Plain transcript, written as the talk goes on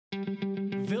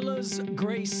Villas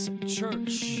Grace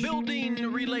Church,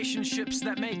 building relationships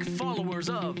that make followers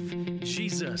of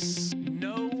Jesus.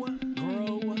 Know,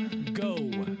 grow, go.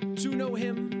 To know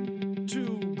Him,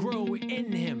 to grow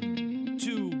in Him,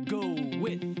 to go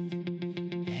with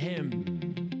Him.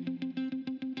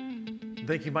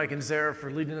 Thank you, Mike and Sarah, for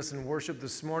leading us in worship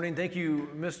this morning. Thank you,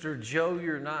 Mr. Joe.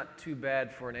 You're not too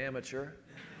bad for an amateur.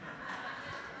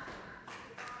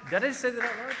 Did I say that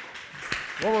out loud?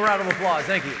 One more round of applause.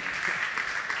 Thank you.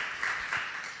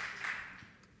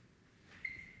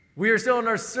 We are still in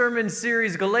our sermon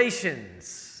series,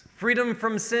 Galatians. Freedom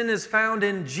from sin is found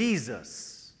in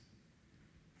Jesus.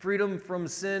 Freedom from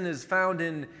sin is found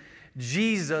in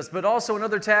Jesus. But also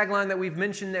another tagline that we've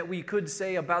mentioned that we could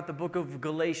say about the book of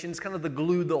Galatians, kind of the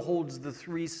glue that holds the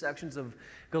three sections of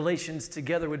Galatians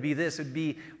together, would be this. It would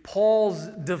be Paul's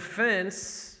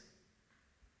defense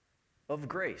of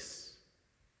grace.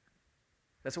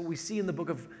 That's what we see in the book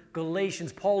of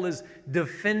Galatians. Paul is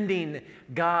defending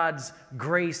God's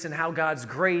grace and how God's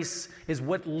grace is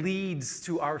what leads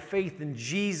to our faith in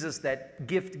Jesus, that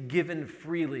gift given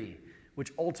freely,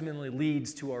 which ultimately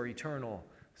leads to our eternal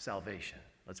salvation.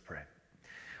 Let's pray.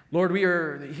 Lord, we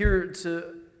are here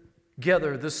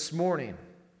together this morning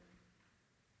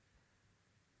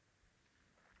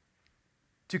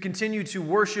to continue to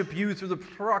worship you through the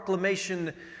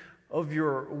proclamation of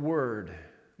your word.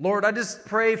 Lord, I just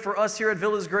pray for us here at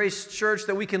Villas Grace Church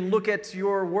that we can look at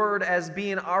your word as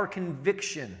being our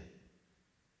conviction.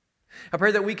 I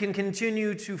pray that we can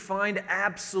continue to find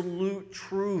absolute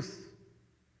truth,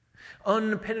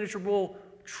 unpenetrable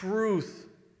truth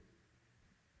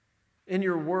in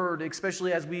your word,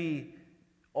 especially as we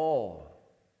all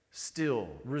still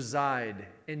reside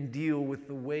and deal with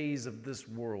the ways of this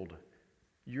world.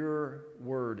 Your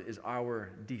word is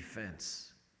our defense.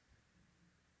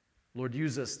 Lord,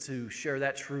 use us to share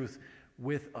that truth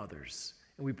with others.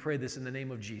 And we pray this in the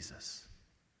name of Jesus.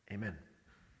 Amen.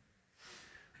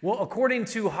 Well, according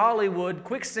to Hollywood,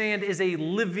 quicksand is a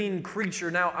living creature.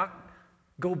 Now, I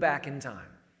go back in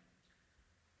time.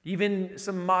 Even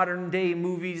some modern day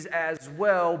movies as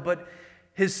well. But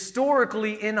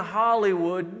historically in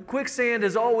Hollywood, quicksand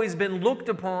has always been looked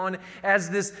upon as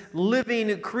this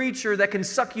living creature that can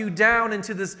suck you down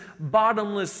into this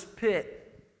bottomless pit.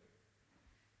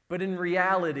 But in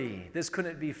reality, this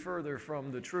couldn't be further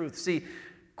from the truth. See,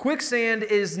 quicksand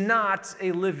is not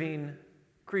a living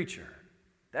creature.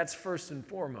 That's first and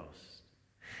foremost.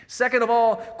 Second of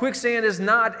all, quicksand is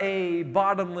not a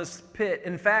bottomless pit.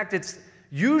 In fact, it's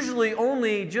usually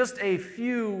only just a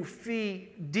few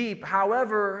feet deep.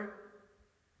 However,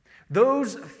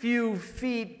 those few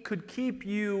feet could keep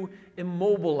you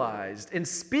immobilized. And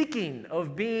speaking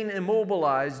of being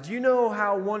immobilized, do you know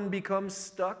how one becomes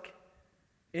stuck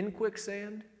in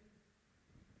quicksand?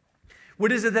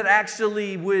 What is it that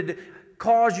actually would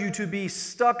cause you to be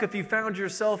stuck if you found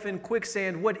yourself in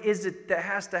quicksand? What is it that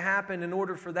has to happen in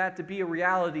order for that to be a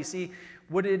reality? See,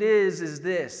 what it is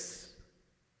this: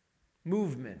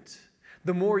 movement.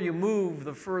 The more you move,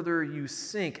 the further you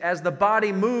sink. As the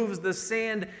body moves, the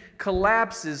sand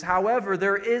collapses. However,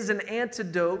 there is an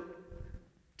antidote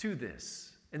to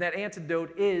this, and that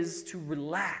antidote is to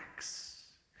relax.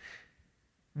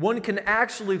 One can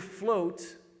actually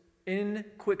float in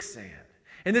quicksand.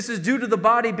 And this is due to the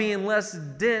body being less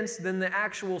dense than the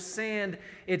actual sand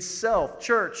itself.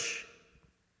 Church,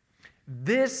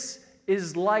 this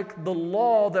is like the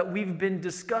law that we've been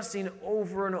discussing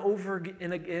over and over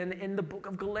again in the book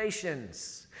of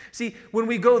Galatians. See, when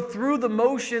we go through the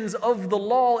motions of the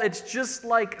law, it's just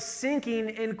like sinking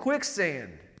in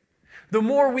quicksand. The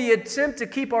more we attempt to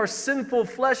keep our sinful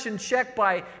flesh in check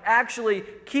by actually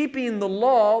keeping the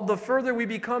law, the further we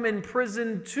become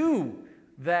imprisoned to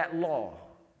that law.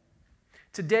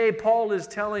 Today, Paul is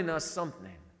telling us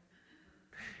something.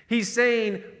 He's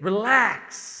saying,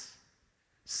 relax.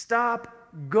 Stop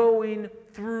going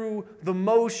through the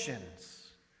motions.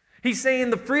 He's saying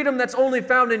the freedom that's only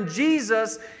found in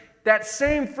Jesus, that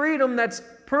same freedom that's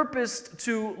purposed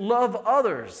to love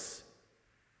others,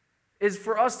 is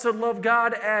for us to love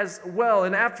God as well.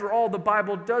 And after all, the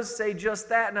Bible does say just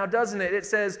that now, doesn't it? It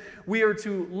says we are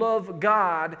to love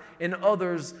God and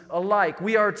others alike.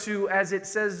 We are to, as it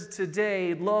says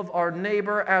today, love our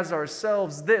neighbor as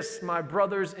ourselves. This, my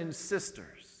brothers and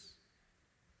sisters,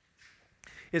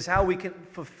 is how we can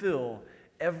fulfill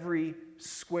every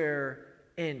square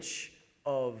inch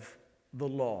of the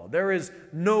law. There is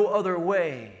no other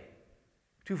way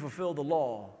to fulfill the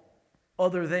law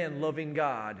other than loving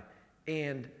God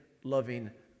and loving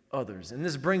others. And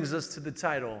this brings us to the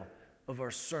title of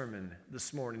our sermon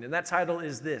this morning. And that title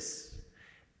is this: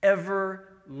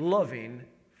 Ever Loving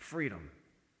Freedom.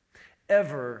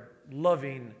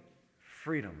 ever-loving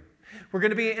freedom. We're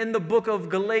going to be in the book of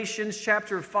Galatians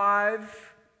chapter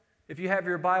 5. If you have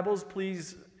your Bibles,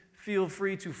 please feel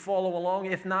free to follow along.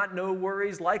 If not, no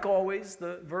worries. Like always,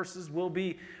 the verses will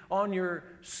be on your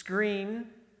screen.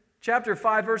 Chapter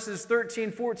 5, verses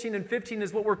 13, 14, and 15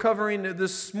 is what we're covering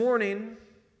this morning.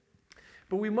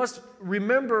 But we must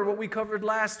remember what we covered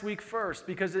last week first,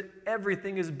 because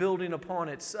everything is building upon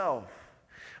itself.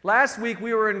 Last week,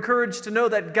 we were encouraged to know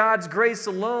that God's grace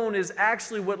alone is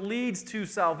actually what leads to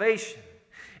salvation.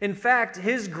 In fact,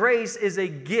 His grace is a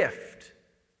gift,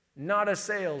 not a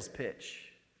sales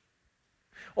pitch.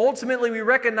 Ultimately, we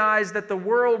recognize that the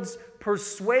world's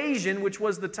persuasion, which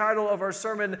was the title of our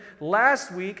sermon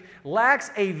last week,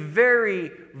 lacks a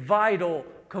very vital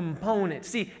component.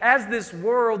 See, as this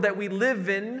world that we live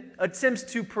in attempts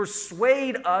to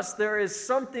persuade us, there is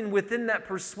something within that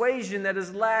persuasion that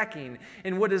is lacking.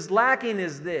 And what is lacking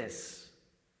is this: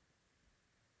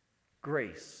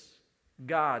 grace.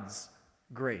 God's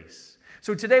grace.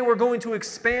 So today we're going to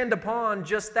expand upon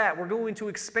just that. We're going to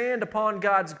expand upon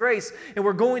God's grace, and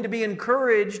we're going to be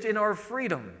encouraged in our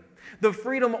freedom. The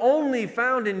freedom only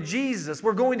found in Jesus.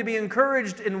 We're going to be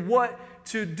encouraged in what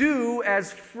to do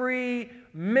as free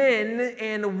men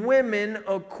and women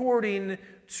according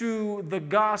to the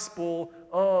gospel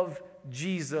of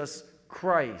Jesus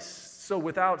Christ. So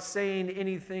without saying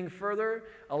anything further,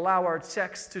 allow our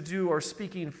text to do our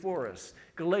speaking for us.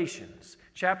 Galatians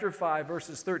chapter 5,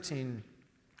 verses 13,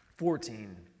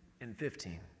 14, and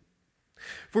 15.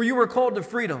 For you were called to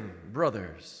freedom,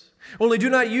 brothers. Only do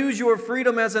not use your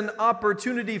freedom as an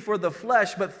opportunity for the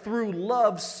flesh, but through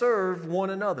love serve one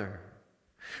another.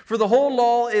 For the whole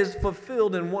law is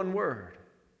fulfilled in one word: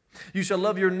 you shall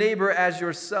love your neighbor as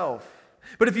yourself.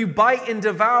 But if you bite and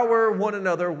devour one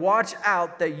another, watch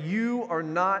out that you are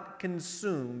not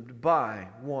consumed by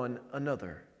one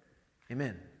another.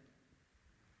 Amen.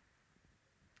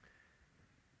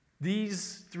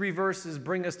 These three verses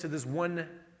bring us to this one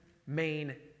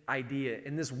main idea,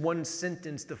 and this one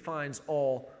sentence defines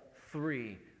all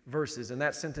three verses, and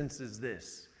that sentence is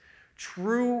this: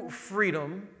 true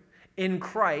freedom in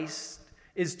Christ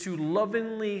is to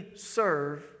lovingly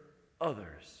serve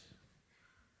others.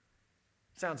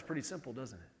 Sounds pretty simple,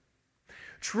 doesn't it?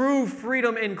 True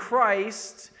freedom in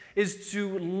Christ is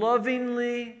to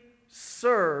lovingly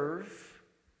serve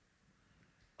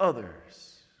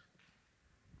others.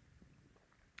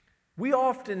 We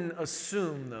often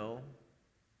assume, though,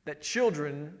 that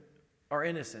children are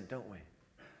innocent, don't we?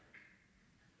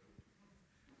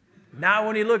 Not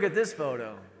when you look at this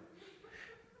photo.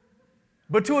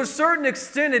 But to a certain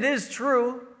extent, it is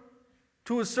true.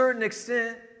 To a certain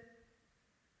extent.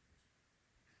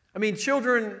 I mean,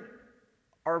 children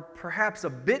are perhaps a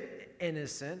bit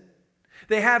innocent.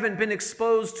 They haven't been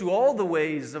exposed to all the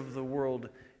ways of the world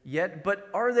yet, but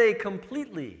are they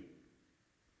completely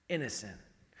innocent?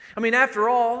 I mean, after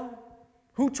all,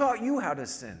 who taught you how to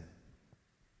sin?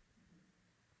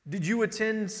 Did you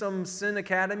attend some sin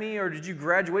academy, or did you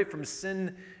graduate from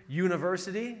sin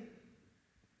university?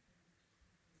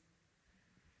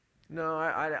 No,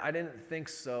 I didn't think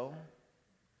so.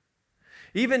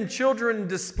 Even children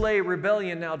display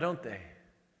rebellion now, don't they?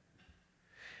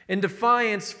 In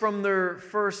defiance from their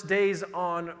first days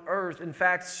on earth, in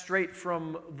fact, straight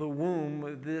from the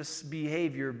womb, this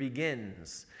behavior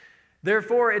begins.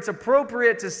 Therefore, it's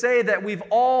appropriate to say that we've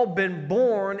all been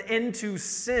born into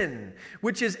sin,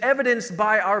 which is evidenced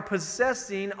by our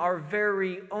possessing our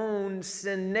very own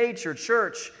sin nature.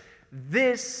 Church,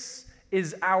 this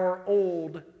is our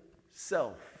old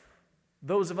self.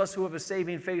 Those of us who have a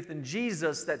saving faith in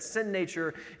Jesus, that sin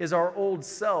nature is our old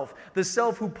self. The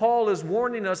self who Paul is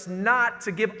warning us not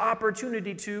to give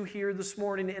opportunity to here this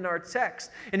morning in our text.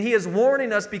 And he is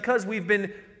warning us because we've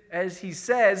been, as he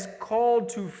says, called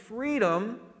to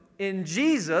freedom in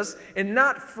Jesus, and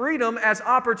not freedom as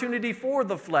opportunity for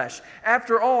the flesh.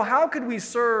 After all, how could we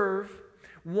serve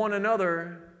one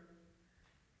another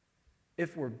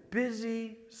if we're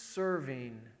busy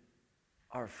serving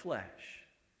our flesh?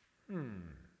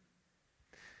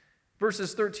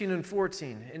 Verses 13 and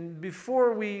 14. And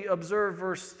before we observe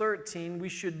verse 13, we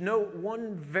should note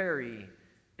one very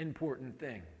important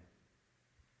thing.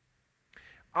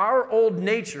 Our old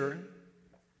nature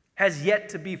has yet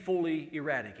to be fully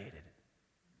eradicated.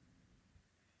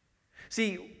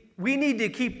 See, we need to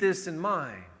keep this in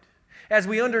mind as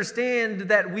we understand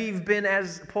that we've been,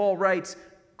 as Paul writes,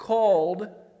 called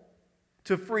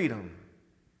to freedom.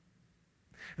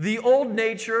 The old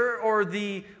nature, or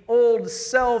the old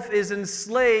self, is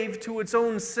enslaved to its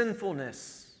own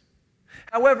sinfulness.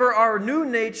 However, our new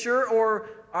nature, or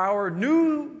our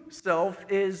new self,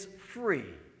 is free.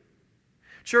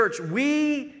 Church,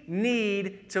 we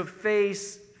need to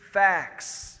face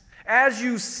facts. As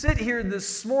you sit here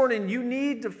this morning, you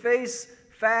need to face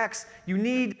facts. You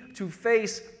need to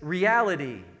face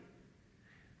reality.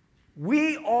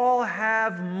 We all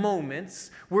have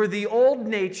moments where the old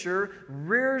nature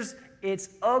rears its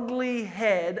ugly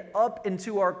head up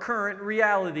into our current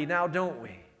reality now, don't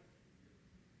we?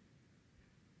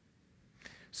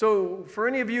 So, for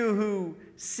any of you who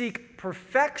seek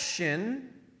perfection,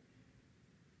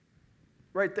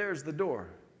 right there's the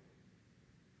door.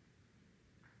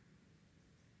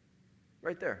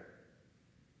 Right there.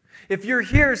 If you're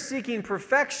here seeking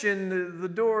perfection, the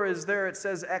door is there. It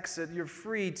says exit. You're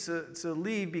free to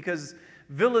leave because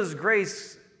Villa's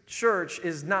Grace Church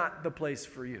is not the place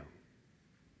for you.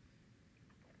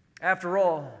 After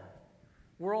all,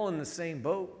 we're all in the same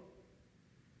boat.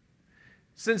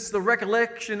 Since the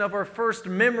recollection of our first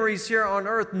memories here on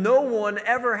earth, no one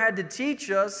ever had to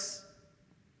teach us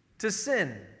to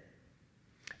sin.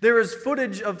 There is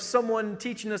footage of someone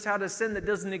teaching us how to sin that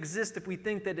doesn't exist if we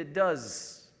think that it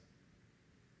does.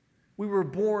 We were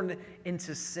born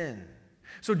into sin.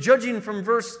 So judging from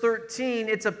verse 13,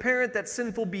 it's apparent that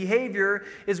sinful behavior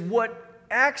is what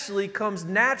actually comes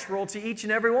natural to each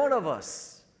and every one of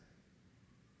us.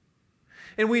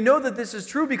 And we know that this is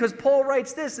true because Paul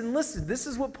writes this, and listen, this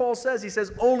is what Paul says. He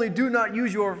says, only do not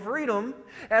use your freedom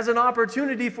as an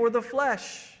opportunity for the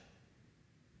flesh.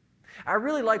 I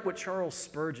really like what Charles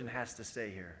Spurgeon has to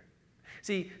say here.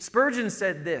 See, Spurgeon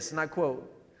said this, and I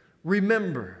quote,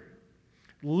 "Remember,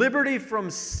 liberty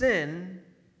from sin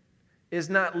is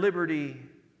not liberty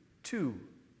to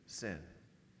sin."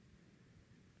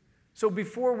 So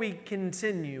before we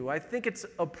continue, I think it's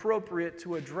appropriate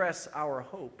to address our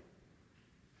hope.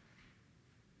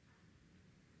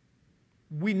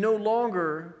 We no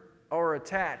longer are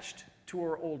attached to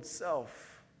our old self.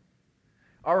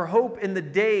 Our hope in the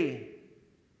day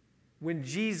when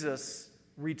Jesus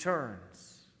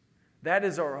returns. That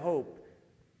is our hope.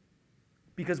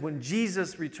 Because when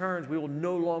Jesus returns, we will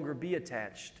no longer be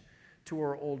attached to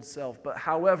our old self. But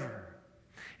however,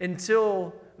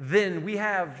 until then, we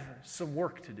have some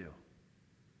work to do.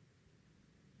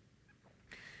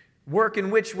 Work in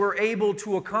which we're able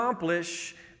to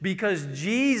accomplish because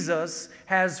Jesus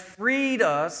has freed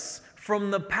us from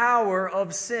the power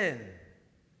of sin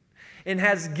and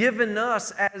has given us,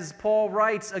 as Paul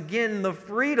writes again, the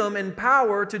freedom and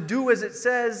power to do as it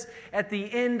says at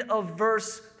the end of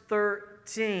verse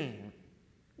 13.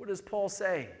 What does Paul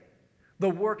say? The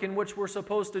work in which we're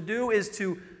supposed to do is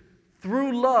to,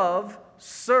 through love,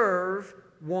 serve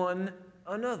one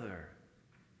another.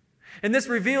 And this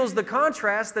reveals the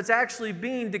contrast that's actually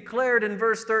being declared in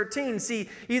verse 13. See,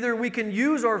 either we can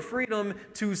use our freedom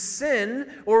to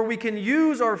sin or we can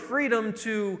use our freedom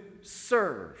to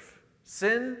serve.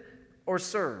 Sin or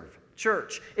serve.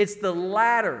 Church, it's the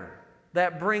latter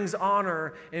that brings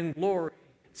honor and glory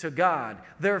to God.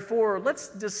 Therefore, let's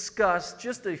discuss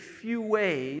just a few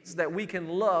ways that we can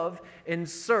love and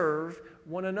serve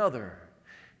one another.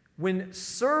 When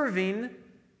serving,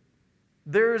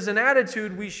 there's an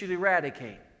attitude we should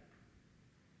eradicate.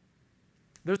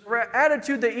 There's an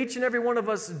attitude that each and every one of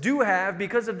us do have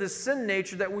because of this sin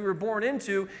nature that we were born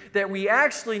into that we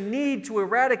actually need to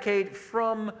eradicate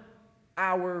from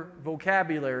our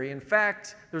vocabulary. In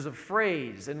fact, there's a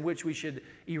phrase in which we should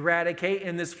eradicate,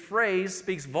 and this phrase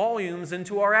speaks volumes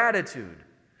into our attitude.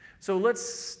 So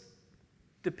let's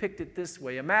depict it this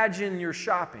way. Imagine you're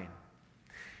shopping.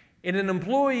 And an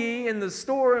employee in the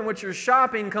store in which you're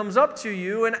shopping comes up to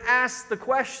you and asks the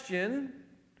question,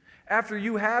 after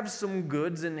you have some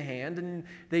goods in hand and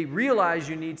they realize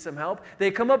you need some help,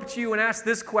 they come up to you and ask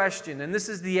this question, and this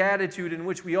is the attitude in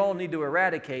which we all need to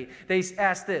eradicate. They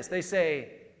ask this, they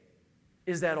say,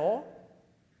 "Is that all?"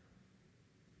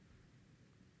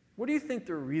 What do you think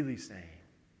they're really saying?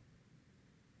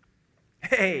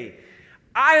 "Hey,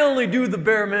 I only do the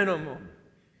bare minimum.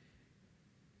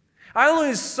 I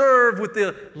only serve with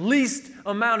the least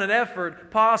amount of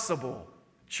effort possible."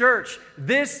 Church,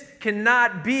 this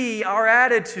cannot be our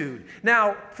attitude.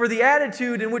 Now, for the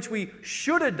attitude in which we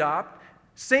should adopt,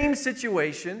 same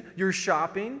situation, you're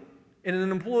shopping, and an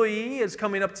employee is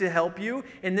coming up to help you,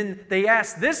 and then they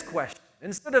ask this question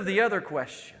instead of the other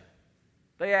question.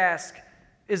 They ask,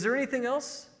 "Is there anything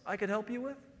else I could help you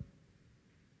with?"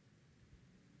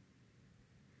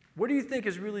 What do you think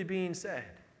is really being said?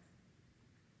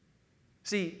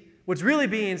 See, what's really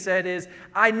being said is,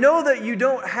 I know that you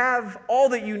don't have all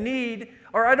that you need,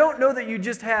 or I don't know that you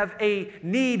just have a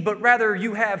need, but rather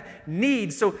you have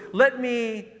needs. So let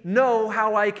me know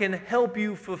how I can help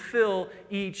you fulfill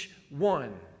each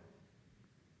one.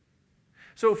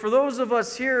 So for those of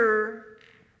us here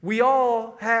We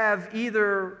all have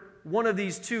either one of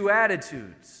these two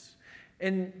attitudes.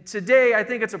 And today, I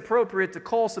think it's appropriate to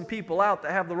call some people out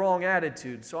that have the wrong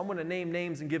attitude. So I'm going to name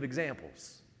names and give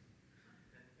examples.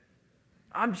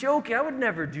 I'm joking. I would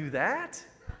never do that.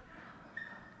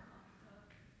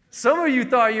 Some of you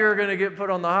thought you were going to get put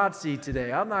on the hot seat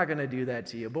today. I'm not going to do that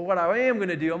to you. But what I am going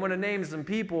to do, I'm going to name some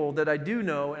people that I do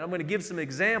know, and I'm going to give some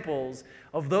examples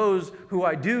of those who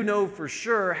I do know for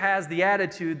sure has the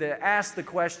attitude that asks the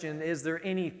question, is there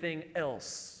anything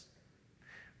else?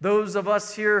 Those of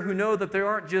us here who know that there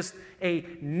aren't just a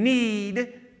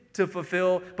need to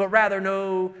fulfill, but rather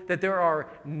know that there are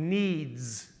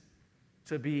needs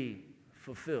to be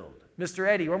fulfilled. Mr.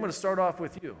 Eddie, I'm going to start off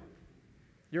with you.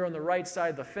 You're on the right side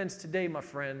of the fence today, my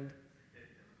friend.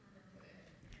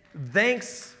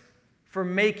 Thanks for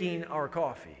making our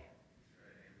coffee.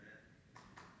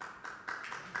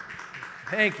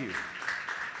 Thank you.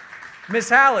 Miss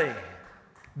Hallie,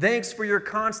 thanks for your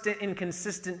constant and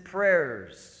consistent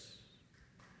prayers.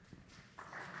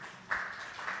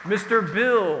 Mr.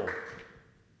 Bill,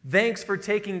 thanks for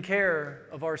taking care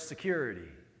of our security.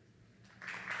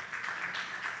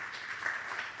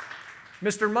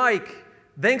 Mr. Mike,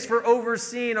 thanks for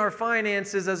overseeing our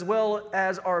finances as well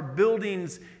as our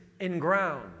buildings and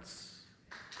grounds.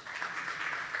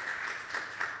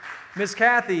 Miss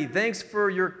Kathy, thanks for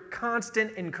your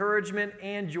constant encouragement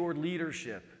and your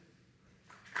leadership.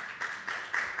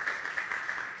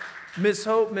 Miss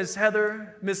Hope, Miss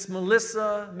Heather, Miss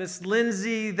Melissa, Miss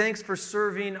Lindsay, thanks for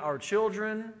serving our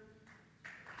children.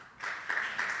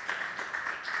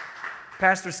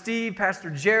 Pastor Steve, Pastor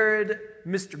Jared,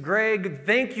 Mr. Greg,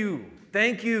 thank you.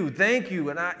 Thank you, thank you.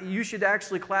 And you should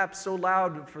actually clap so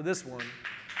loud for this one.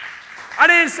 I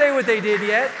didn't say what they did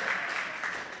yet.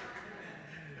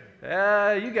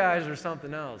 You guys are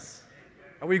something else.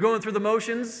 Are we going through the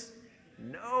motions?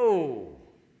 No.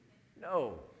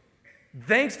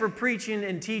 Thanks for preaching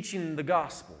and teaching the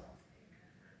gospel.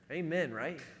 Amen,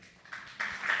 right?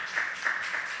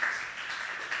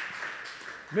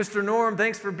 Mr. Norm,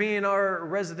 thanks for being our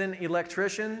resident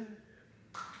electrician.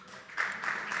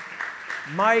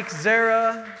 Mike,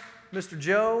 Zara, Mr.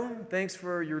 Joe, thanks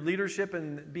for your leadership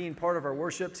and being part of our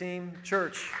worship team.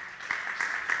 Church,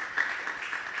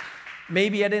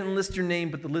 maybe I didn't list your name,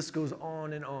 but the list goes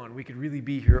on and on. We could really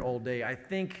be here all day. I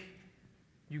think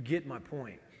you get my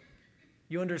point.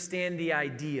 You understand the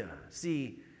idea.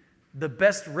 See, the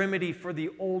best remedy for the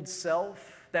old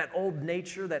self, that old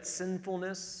nature, that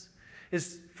sinfulness,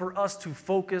 is for us to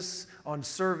focus on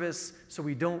service so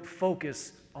we don't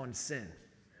focus on sin.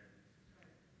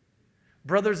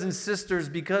 Brothers and sisters,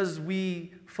 because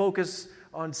we focus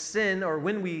on sin, or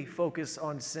when we focus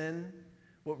on sin,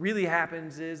 what really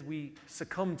happens is we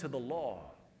succumb to the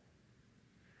law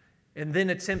and then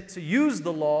attempt to use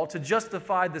the law to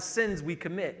justify the sins we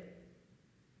commit.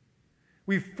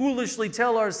 We foolishly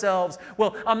tell ourselves,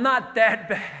 well, I'm not that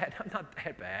bad. I'm not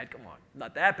that bad. Come on. I'm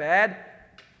not that bad.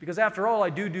 Because after all,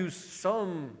 I do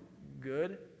some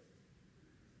good.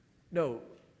 No,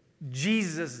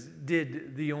 Jesus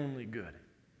did the only good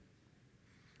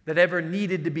that ever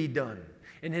needed to be done.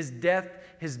 In his death,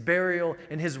 his burial,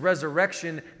 and his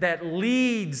resurrection that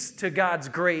leads to God's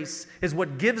grace is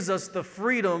what gives us the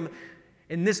freedom.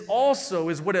 And this also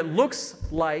is what it looks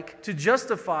like to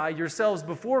justify yourselves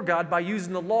before God by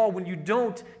using the law when you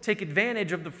don't take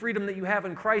advantage of the freedom that you have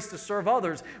in Christ to serve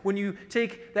others. When you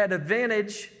take that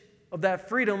advantage of that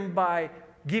freedom by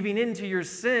giving into your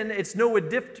sin, it's no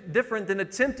different than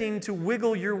attempting to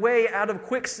wiggle your way out of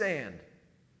quicksand.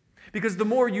 Because the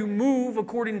more you move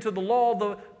according to the law,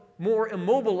 the more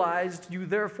immobilized you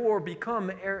therefore become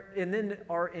and then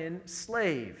are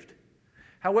enslaved.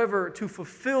 However, to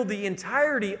fulfill the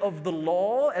entirety of the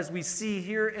law, as we see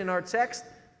here in our text,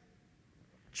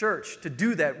 church, to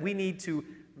do that, we need to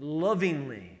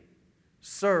lovingly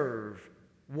serve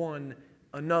one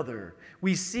another.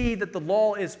 We see that the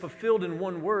law is fulfilled in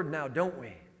one word now, don't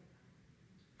we?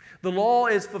 The law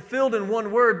is fulfilled in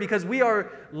one word because we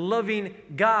are loving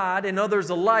God and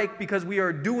others alike because we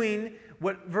are doing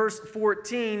what verse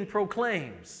 14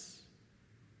 proclaims.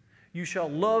 You shall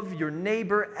love your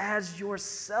neighbor as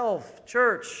yourself,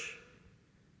 church.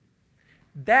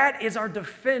 That is our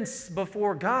defense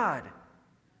before God.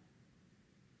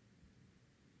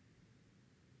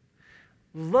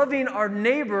 Loving our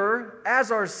neighbor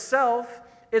as ourself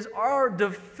is our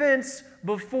defense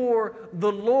before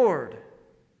the Lord.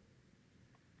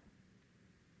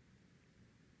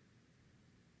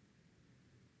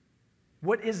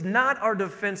 What is not our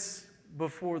defense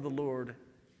before the Lord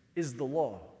is the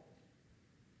law.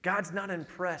 God's not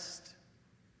impressed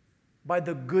by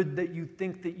the good that you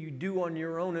think that you do on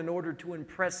your own in order to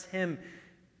impress Him.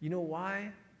 You know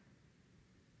why?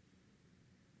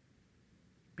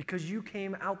 Because you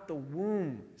came out the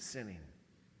womb sinning.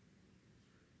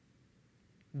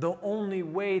 The only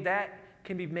way that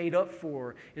can be made up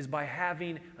for is by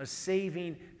having a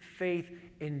saving faith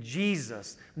in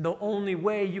Jesus. The only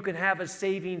way you can have a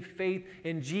saving faith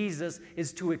in Jesus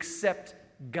is to accept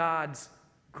God's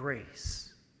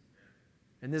grace.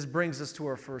 And this brings us to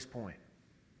our first point.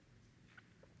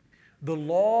 The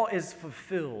law is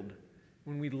fulfilled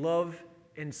when we love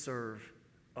and serve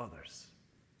others.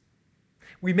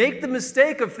 We make the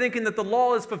mistake of thinking that the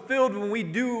law is fulfilled when we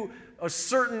do a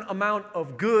certain amount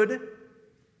of good,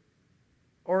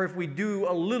 or if we do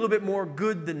a little bit more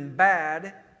good than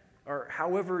bad, or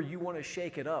however you want to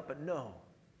shake it up. But no.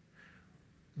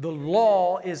 The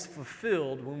law is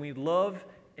fulfilled when we love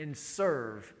and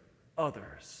serve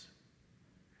others.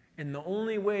 And the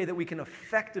only way that we can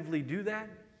effectively do that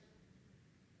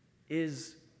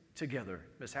is together.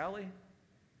 Miss Hallie?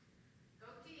 Go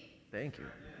team. Thank you.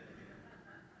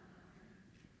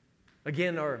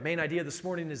 Again, our main idea this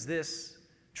morning is this.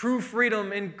 True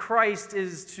freedom in Christ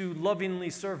is to lovingly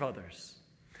serve others.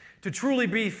 To truly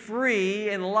be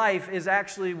free in life is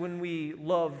actually when we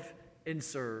love and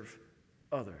serve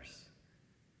others.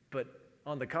 But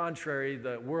on the contrary,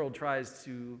 the world tries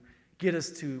to get us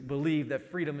to believe that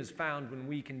freedom is found when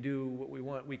we can do what we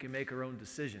want, we can make our own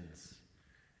decisions.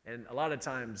 And a lot of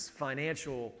times,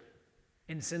 financial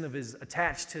incentive is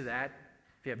attached to that.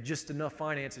 If you have just enough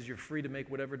finances, you're free to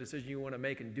make whatever decision you want to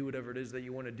make and do whatever it is that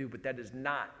you want to do, but that is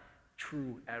not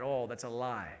true at all. That's a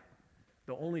lie.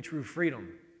 The only true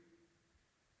freedom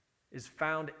is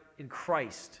found in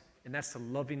Christ, and that's to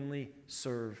lovingly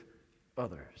serve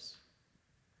others.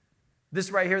 This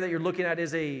right here that you're looking at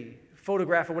is a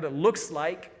photograph of what it looks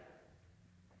like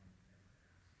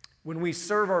when we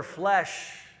serve our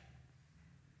flesh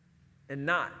and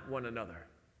not one another.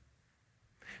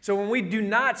 So when we do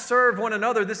not serve one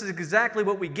another, this is exactly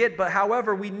what we get. But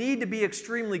however, we need to be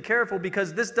extremely careful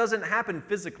because this doesn't happen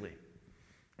physically.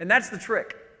 And that's the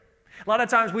trick. A lot of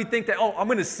times we think that, I'm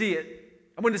going to see it.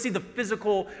 I'm going to see the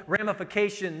physical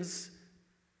ramifications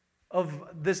of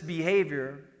this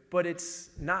behavior, but it's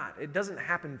not. It doesn't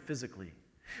happen physically.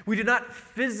 We do not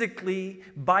physically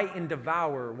bite and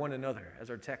devour one another, as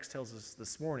our text tells us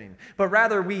this morning, but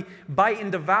rather we bite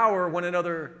and devour one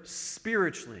another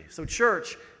spiritually. So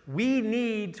church, we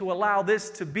need to allow this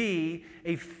to be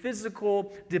a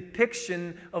physical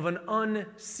depiction of an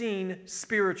unseen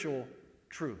spiritual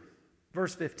truth.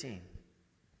 Verse 15.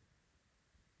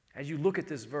 As you look at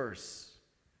this verse,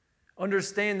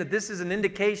 understand that this is an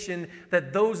indication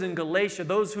that those in Galatia,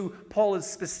 those who Paul is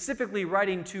specifically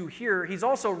writing to here, he's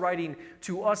also writing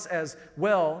to us as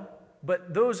well,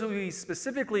 but those who he's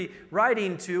specifically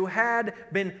writing to had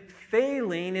been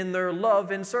failing in their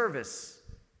love and service.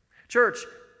 Church,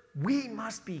 we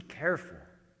must be careful.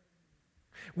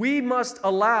 We must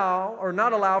allow, or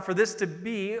not allow for this to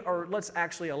be, or let's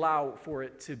actually allow for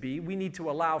it to be. We need to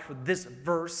allow for this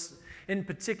verse in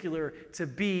particular to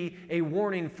be a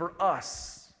warning for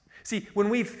us. See, when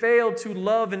we fail to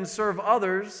love and serve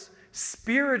others,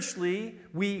 spiritually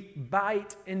we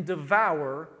bite and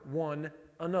devour one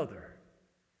another.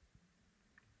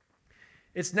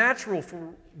 It's natural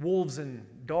for wolves and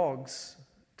dogs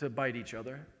to bite each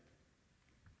other.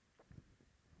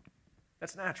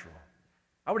 That's natural.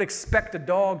 I would expect a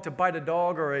dog to bite a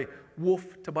dog or a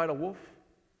wolf to bite a wolf.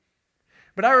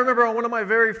 But I remember on one of my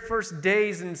very first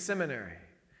days in seminary,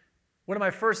 one of my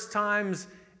first times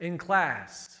in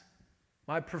class,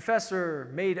 my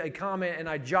professor made a comment and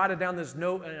I jotted down this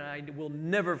note and I will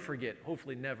never forget,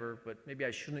 hopefully never, but maybe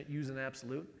I shouldn't use an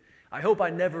absolute. I hope I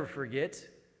never forget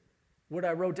what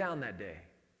I wrote down that day.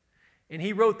 And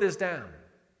he wrote this down.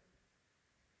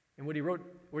 And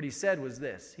what he said was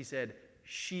this. He said,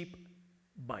 sheep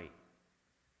bite.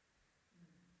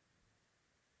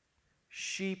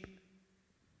 Sheep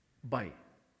bite.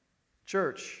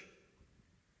 Church,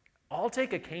 I'll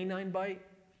take a canine bite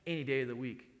any day of the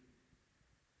week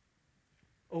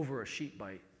over a sheep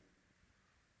bite.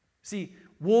 See,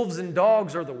 wolves and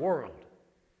dogs are the world.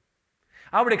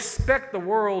 I would expect the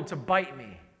world to bite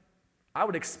me. I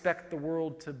would expect the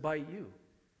world to bite you.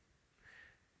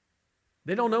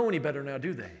 They don't know any better now,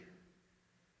 do they?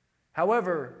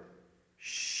 However,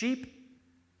 sheep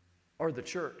are the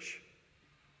church.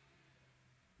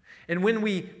 And when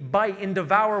we bite and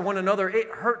devour one another, it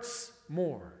hurts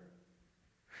more.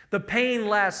 The pain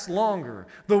lasts longer.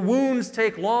 The wounds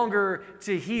take longer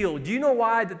to heal. Do you know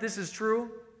why that this is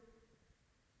true?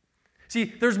 See,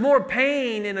 there's more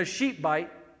pain in a sheep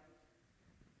bite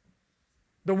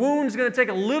The wound's going to take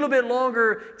a little bit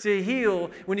longer to heal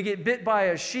when you get bit by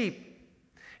a sheep.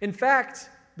 In fact,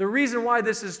 the reason why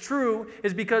this is true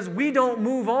is because we don't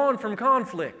move on from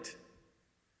conflict.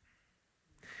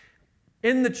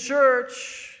 In the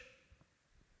church,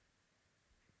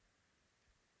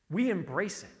 we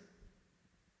embrace it.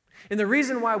 And the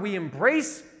reason why we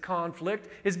embrace conflict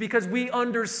is because we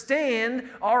understand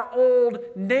our old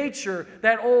nature,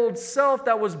 that old self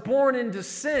that was born into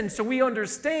sin. So we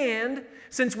understand,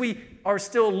 since we are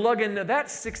still lugging that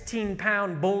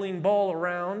 16-pound bowling ball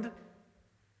around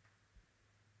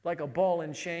like a ball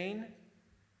and chain,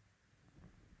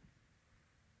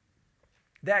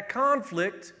 that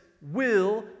conflict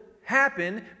will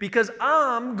happen because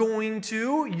I'm going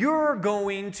to, you're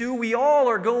going to, we all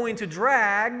are going to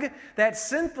drag that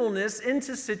sinfulness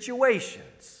into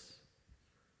situations.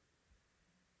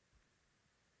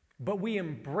 But we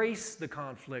embrace the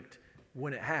conflict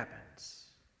when it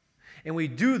happens. And we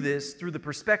do this through the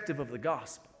perspective of the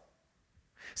gospel.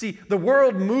 See, the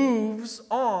world moves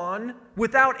on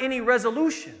without any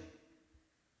resolution.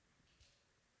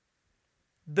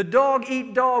 The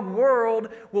dog-eat-dog world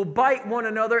will bite one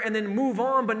another and then move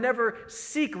on but never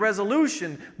seek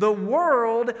resolution. The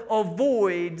world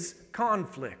avoids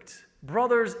conflict.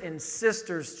 Brothers and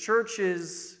sisters,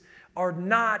 churches are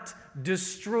not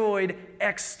destroyed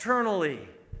externally.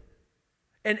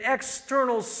 An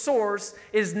external source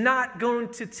is not going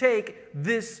to take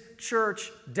this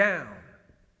church down.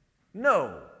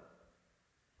 No.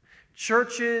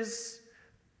 Churches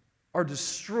are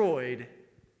destroyed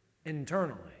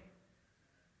internally.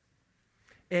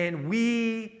 And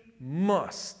we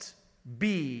must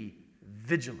be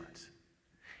vigilant.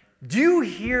 Do you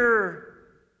hear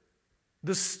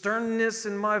the sternness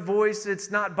in my voice? It's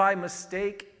not by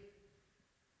mistake.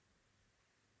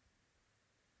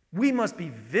 We must be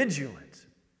vigilant.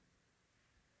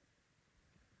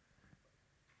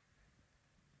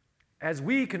 As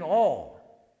we can all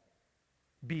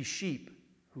be sheep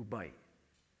who bite.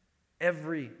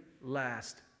 Every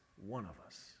last one of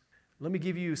us. Let me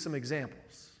give you some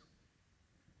examples.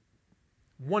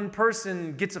 One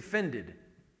person gets offended,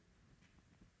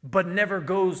 but never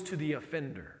goes to the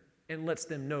offender and lets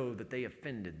them know that they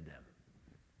offended them.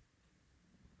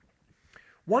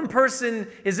 One person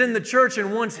is in the church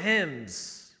and wants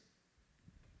hymns,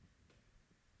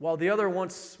 while the other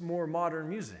wants more modern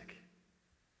music.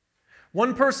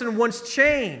 One person wants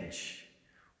change,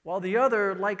 while the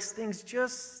other likes things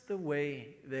just the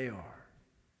way they are.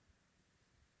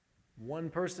 One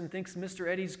person thinks Mr.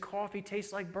 Eddie's coffee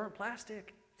tastes like burnt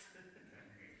plastic.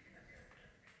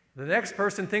 The next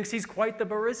person thinks he's quite the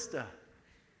barista.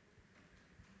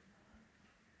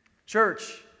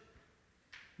 Church,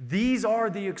 these are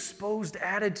the exposed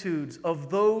attitudes of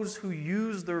those who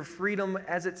use their freedom,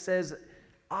 as it says,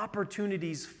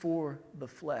 opportunities for the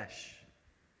flesh.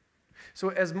 So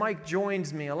as Mike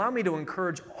joins me, allow me to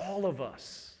encourage all of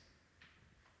us.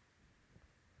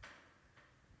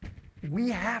 We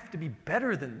have to be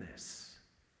better than this.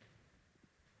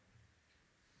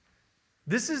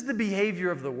 This is the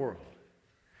behavior of the world.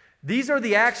 These are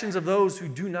the actions of those who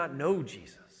do not know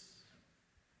Jesus.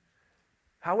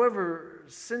 However,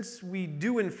 since we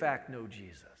do in fact know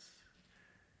Jesus,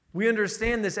 we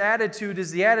understand this attitude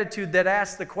is the attitude that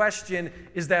asks the question,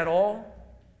 is that all?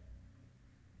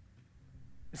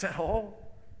 Is that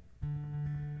all?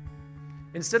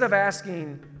 Instead of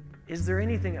asking, is there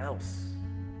anything else?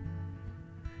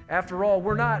 After all,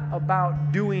 we're not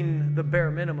about doing the bare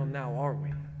minimum now, are we?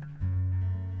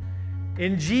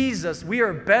 In Jesus, we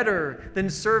are better than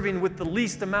serving with the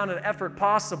least amount of effort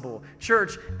possible.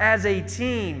 Church, as a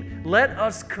team, let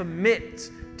us commit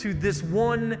to this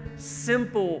one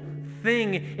simple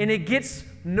thing, and it gets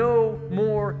no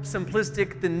more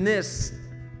simplistic than this.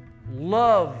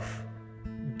 Love,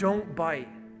 don't bite.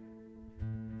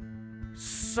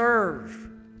 Serve,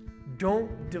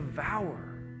 don't devour.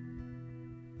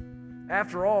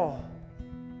 After all,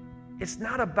 it's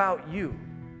not about you.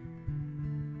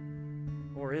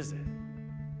 Or is it?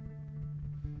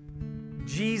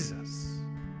 Jesus,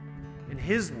 in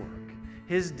His work,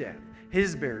 His death,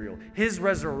 His burial, His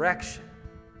resurrection,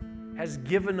 has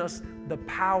given us the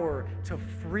power to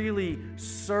freely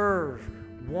serve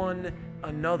one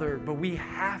another. But we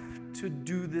have to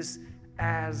do this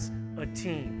as a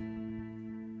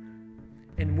team.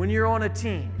 And when you're on a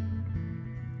team,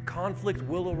 conflict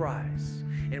will arise.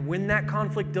 And when that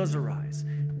conflict does arise,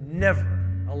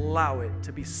 never allow it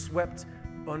to be swept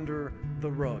under the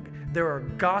rug. There are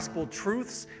gospel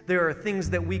truths. There are things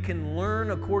that we can learn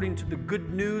according to the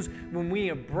good news when we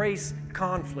embrace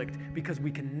conflict, because we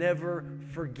can never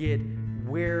forget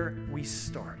where we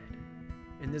started.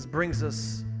 And this brings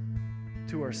us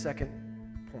to our second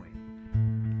point.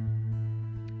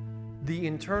 The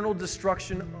internal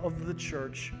destruction of the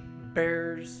church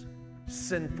bears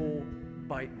sinful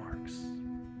bite marks.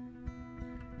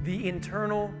 The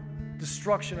internal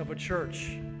destruction of a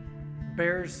church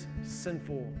bears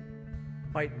sinful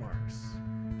bite marks.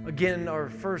 Again, our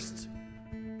first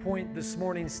point this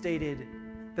morning stated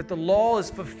that the law is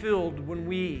fulfilled when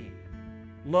we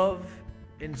love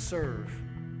and serve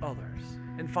others.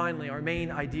 And finally, our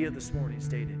main idea this morning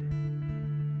stated,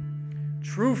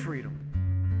 true freedom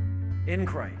in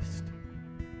Christ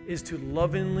is to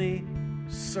lovingly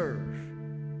serve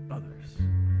others.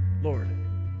 Lord,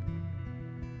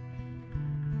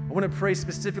 I want to pray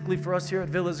specifically for us here at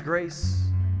Villas Grace.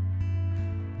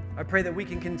 I pray that we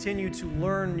can continue to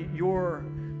learn your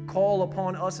call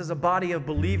upon us as a body of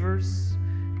believers.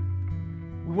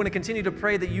 We want to continue to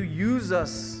pray that you use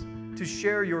us to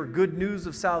share your good news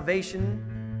of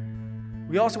salvation.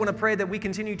 We also want to pray that we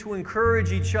continue to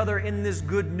encourage each other in this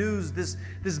good news, this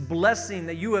blessing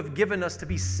that you have given us to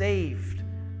be saved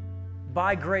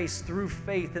by grace through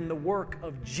faith in the work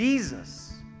of Jesus.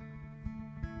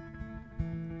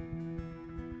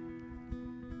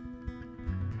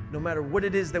 No matter what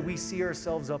it is that we see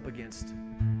ourselves up against,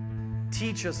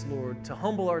 teach us, Lord, to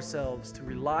humble ourselves, to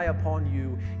rely upon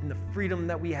you in the freedom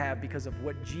that we have because of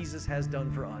what Jesus has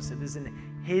done for us. It is in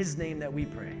his name that we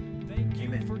pray. Thank you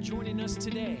Amen. for joining us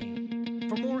today.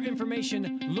 For more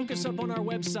information, look us up on our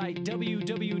website,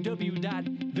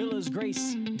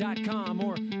 www.villasgrace.com,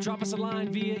 or drop us a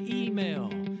line via email,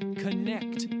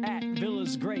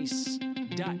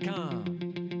 connect@villasgrace.com.